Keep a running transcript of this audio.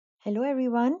Hello,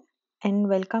 everyone, and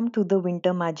welcome to the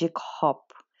Winter Magic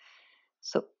Hop.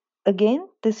 So, again,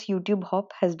 this YouTube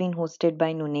hop has been hosted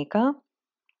by Nuneka,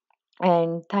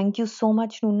 and thank you so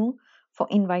much, Nunu, for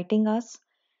inviting us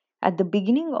at the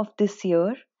beginning of this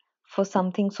year for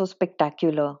something so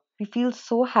spectacular. We feel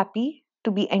so happy to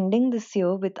be ending this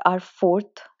year with our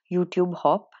fourth YouTube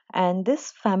hop, and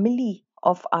this family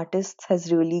of artists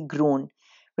has really grown.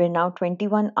 We're now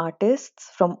 21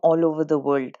 artists from all over the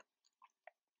world,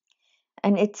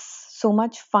 and it's so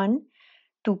much fun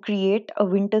to create a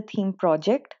winter theme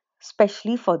project,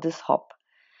 especially for this hop.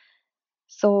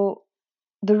 So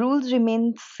the rules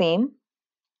remain same.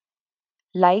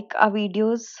 Like our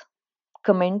videos,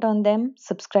 comment on them,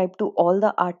 subscribe to all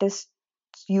the artists'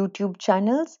 YouTube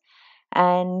channels,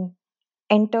 and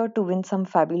enter to win some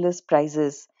fabulous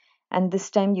prizes. And this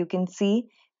time you can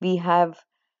see we have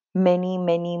many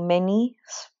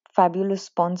fabulous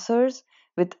sponsors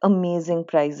with amazing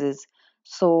prizes.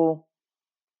 So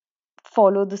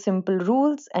follow the simple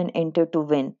rules and enter to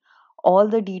win. All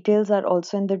the details are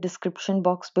also in the description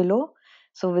box below.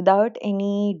 So without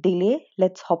any delay,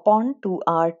 let's hop on to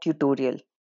our tutorial.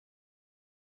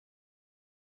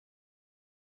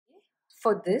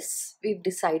 For this, we've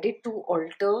decided to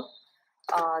alter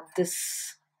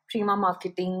this Prima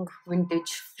Marketing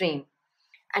vintage frame,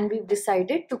 and we've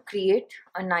decided to create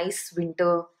a nice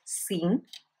winter scene.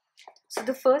 So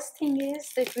the first thing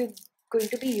is that we're going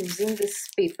to be using this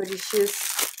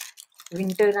Papericious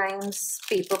Winter Rhymes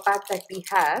paper pack that we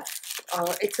have.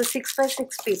 It's a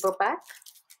 6x6 paper pack,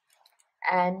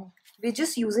 and we're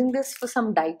just using this for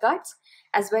some die cuts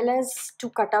as well as to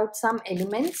cut out some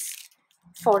elements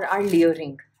for our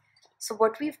layering. So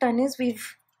what we've done is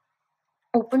we've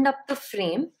opened up the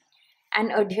frame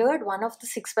and adhered one of the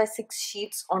 6x6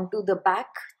 sheets onto the back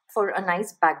for a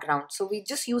nice background. So we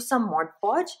just used some Mod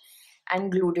Podge and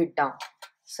glued it down.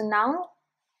 So now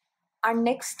our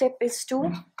next step is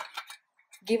to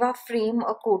give our frame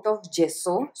a coat of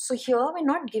gesso. So here we're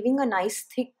not giving a nice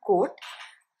thick coat,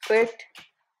 but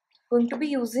going to be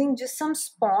using just some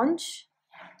sponge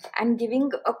and giving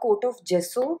a coat of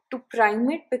gesso to prime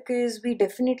it, because we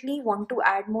definitely want to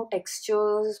add more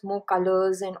textures, more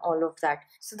colors and all of that.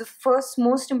 So the first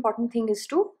most important thing is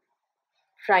to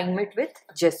prime it with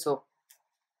gesso.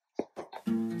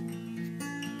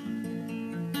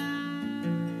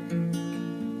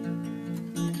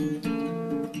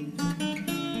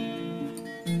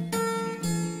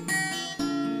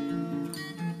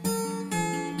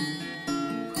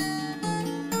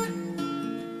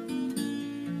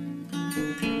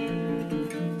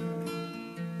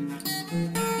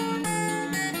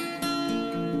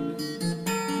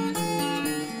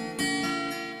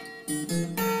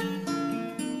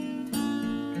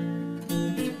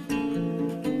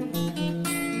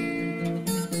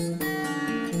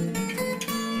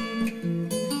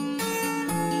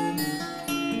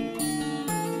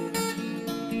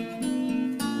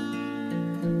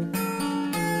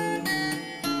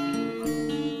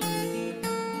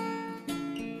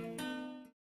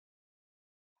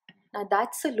 Now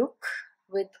that's a look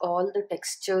with all the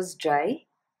textures dry,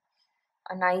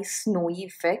 a nice snowy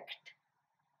effect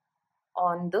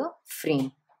on the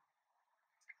frame.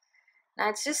 Now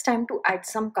it's just time to add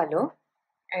some color,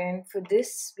 and for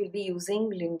this we'll be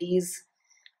using Lindy's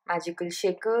magical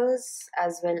shakers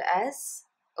as well as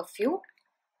a few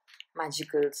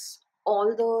magicals.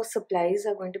 All the supplies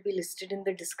are going to be listed in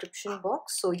the description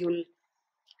box, so you'll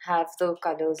have the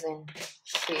colors and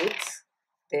shades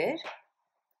there.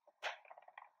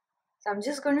 So I'm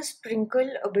just going to sprinkle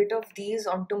a bit of these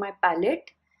onto my palette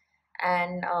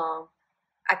and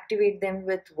activate them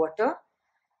with water,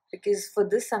 because for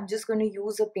this I'm just going to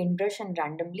use a paintbrush and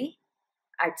randomly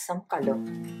add some color.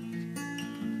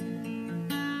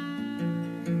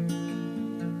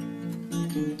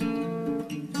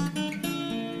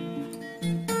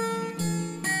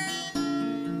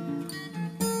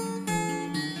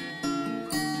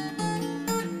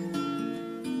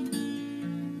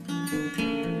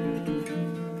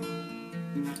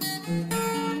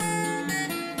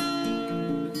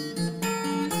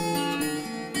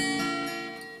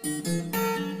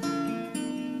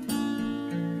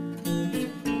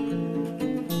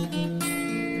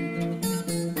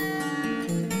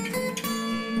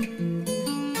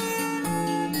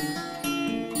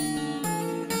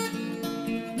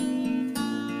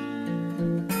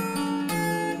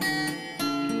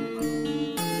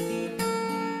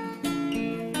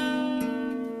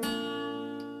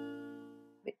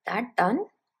 With that done,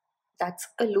 that's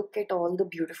a look at all the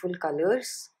beautiful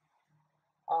colors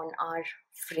on our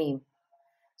frame.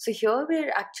 So here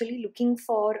we're actually looking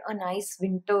for a nice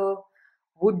winter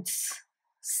woods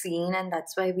scene, and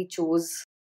that's why we chose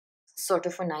sort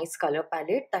of a nice color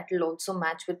palette that will also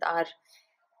match with our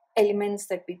elements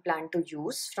that we plan to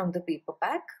use from the paper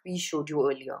pack we showed you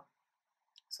earlier.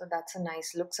 So that's a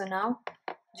nice look. So now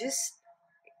just,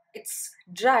 it's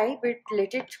dry, but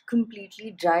let it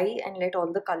completely dry and let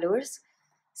all the colors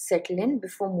settle in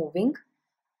before moving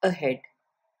ahead.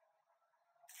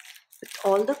 With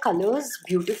all the colors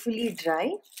beautifully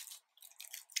dry,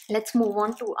 let's move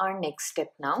on to our next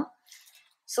step now.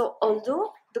 So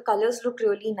although the colors look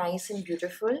really nice and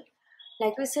beautiful,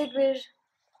 like we said, we're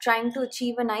trying to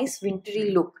achieve a nice wintry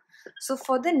look. So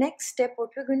for the next step, what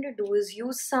we're going to do is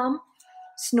use some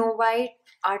Snow White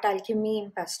Art Alchemy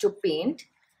Impasto paint,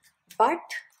 but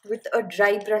with a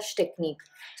dry brush technique.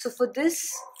 So for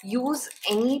this, use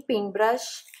any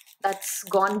paintbrush that's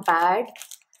gone bad,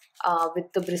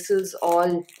 with the bristles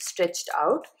all stretched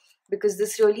out, because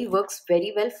this really works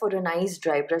very well for a nice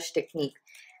dry brush technique.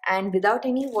 And without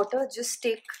any water, just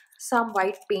take some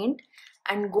white paint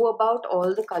and go about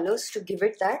all the colors to give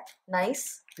it that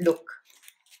nice look.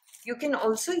 You can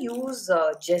also use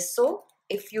gesso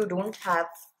if you don't have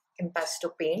impasto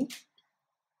paint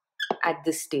at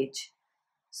this stage.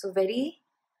 So very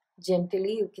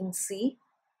gently you can see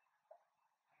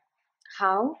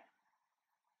how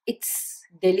it's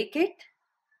delicate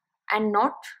and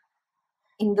not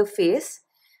in the face.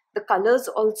 The colors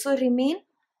also remain,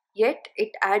 yet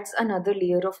it adds another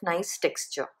layer of nice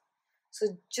texture.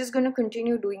 So just going to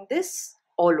continue doing this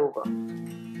all over.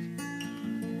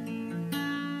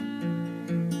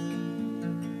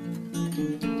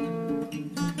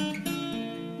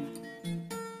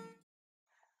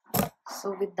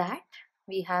 So with that,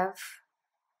 we have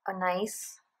a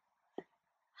nice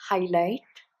highlight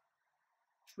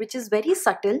which is very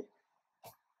subtle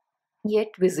yet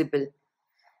visible.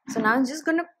 So now I'm just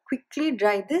going to quickly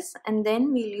dry this, and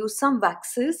then we'll use some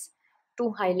waxes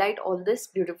to highlight all this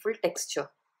beautiful texture.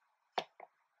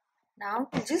 Now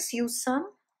just use some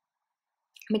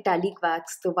metallic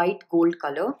wax, the white gold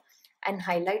color, and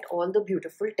highlight all the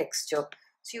beautiful texture.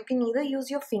 So you can either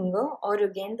use your finger or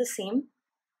again the same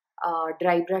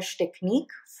dry brush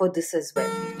technique for this as well.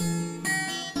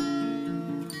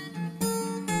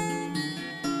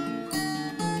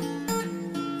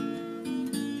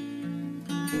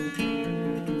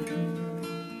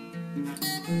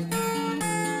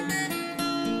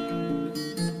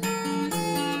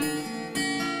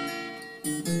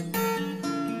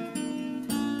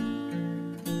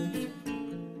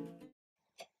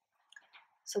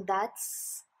 So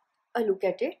that's a look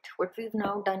at it. What we've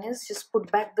now done is just put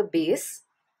back the base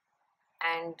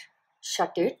and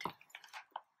shut it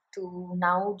to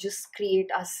now just create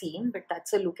a scene, but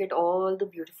that's a look at all the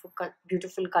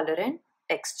beautiful color and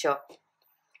texture.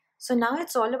 So now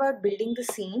it's all about building the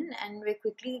scene, and we're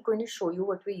quickly going to show you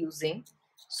what we're using.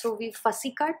 So we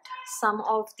fussy cut some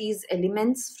of these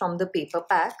elements from the paper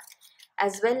pack,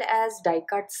 as well as die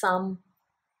cut some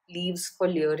leaves for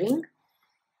layering.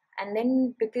 And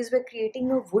then because we're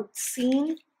creating a wood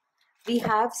scene, we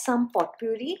have some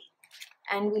potpourri,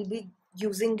 and we'll be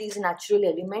using these natural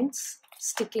elements,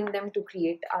 sticking them to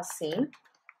create our scene.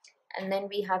 And then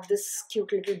we have this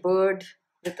cute little bird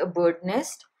with a bird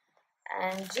nest,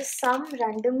 and just some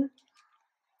random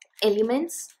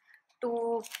elements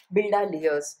to build our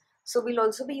layers. So we'll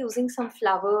also be using some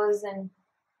flowers and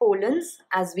pollens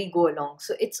as we go along.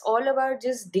 So it's all about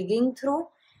just digging through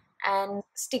and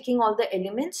sticking all the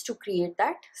elements to create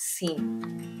that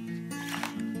scene.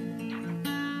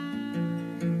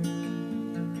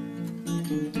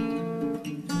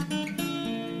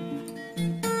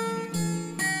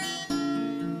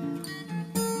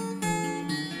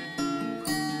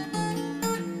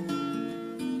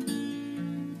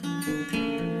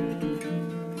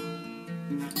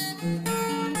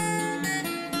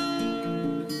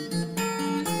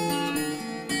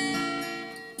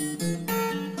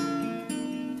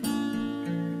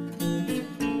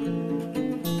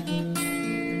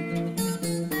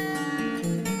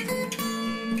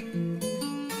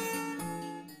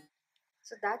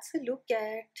 So that's a look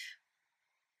at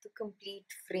the complete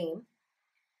frame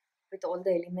with all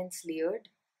the elements layered.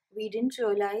 We didn't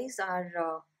realize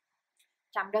our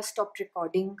camera stopped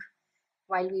recording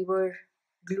while we were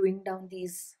gluing down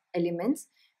these elements,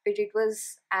 but it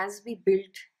was as we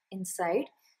built inside,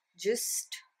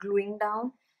 just gluing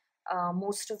down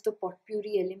most of the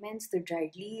potpourri elements, the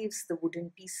dried leaves, the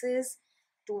wooden pieces,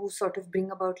 to sort of bring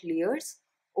about layers.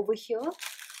 Over here,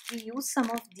 we use some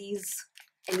of these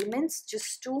elements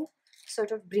just to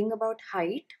sort of bring about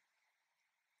height,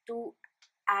 to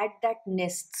add that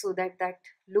nest so that that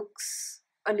looks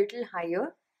a little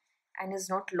higher and is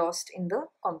not lost in the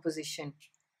composition.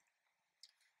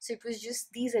 So it was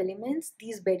just these elements.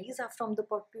 These berries are from the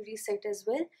potpourri set as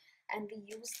well, and we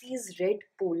use these red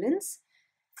pollens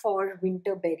for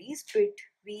winter berries, but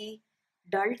we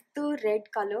dulled the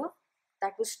red color.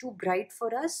 That was too bright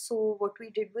for us, so what we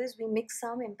did was we mixed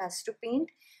some impasto paint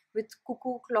with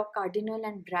cuckoo clock cardinal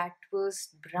and bratwurst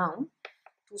brown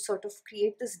to sort of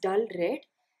create this dull red,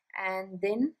 and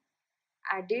then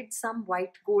added some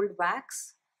white gold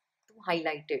wax to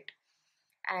highlight it,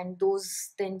 and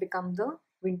those then become the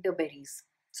winter berries.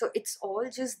 So it's all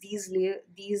just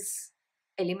these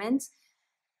elements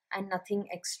and nothing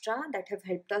extra that have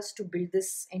helped us to build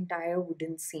this entire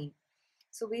wooden scene.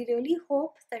 So we really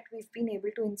hope that we've been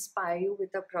able to inspire you with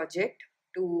a project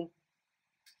to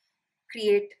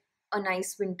create a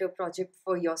nice winter project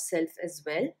for yourself as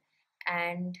well.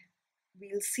 And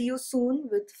we'll see you soon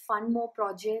with fun more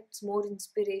projects, more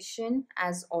inspiration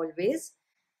as always.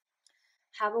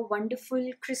 Have a wonderful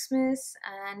Christmas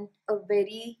and a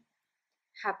very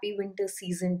happy winter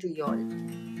season to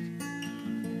y'all.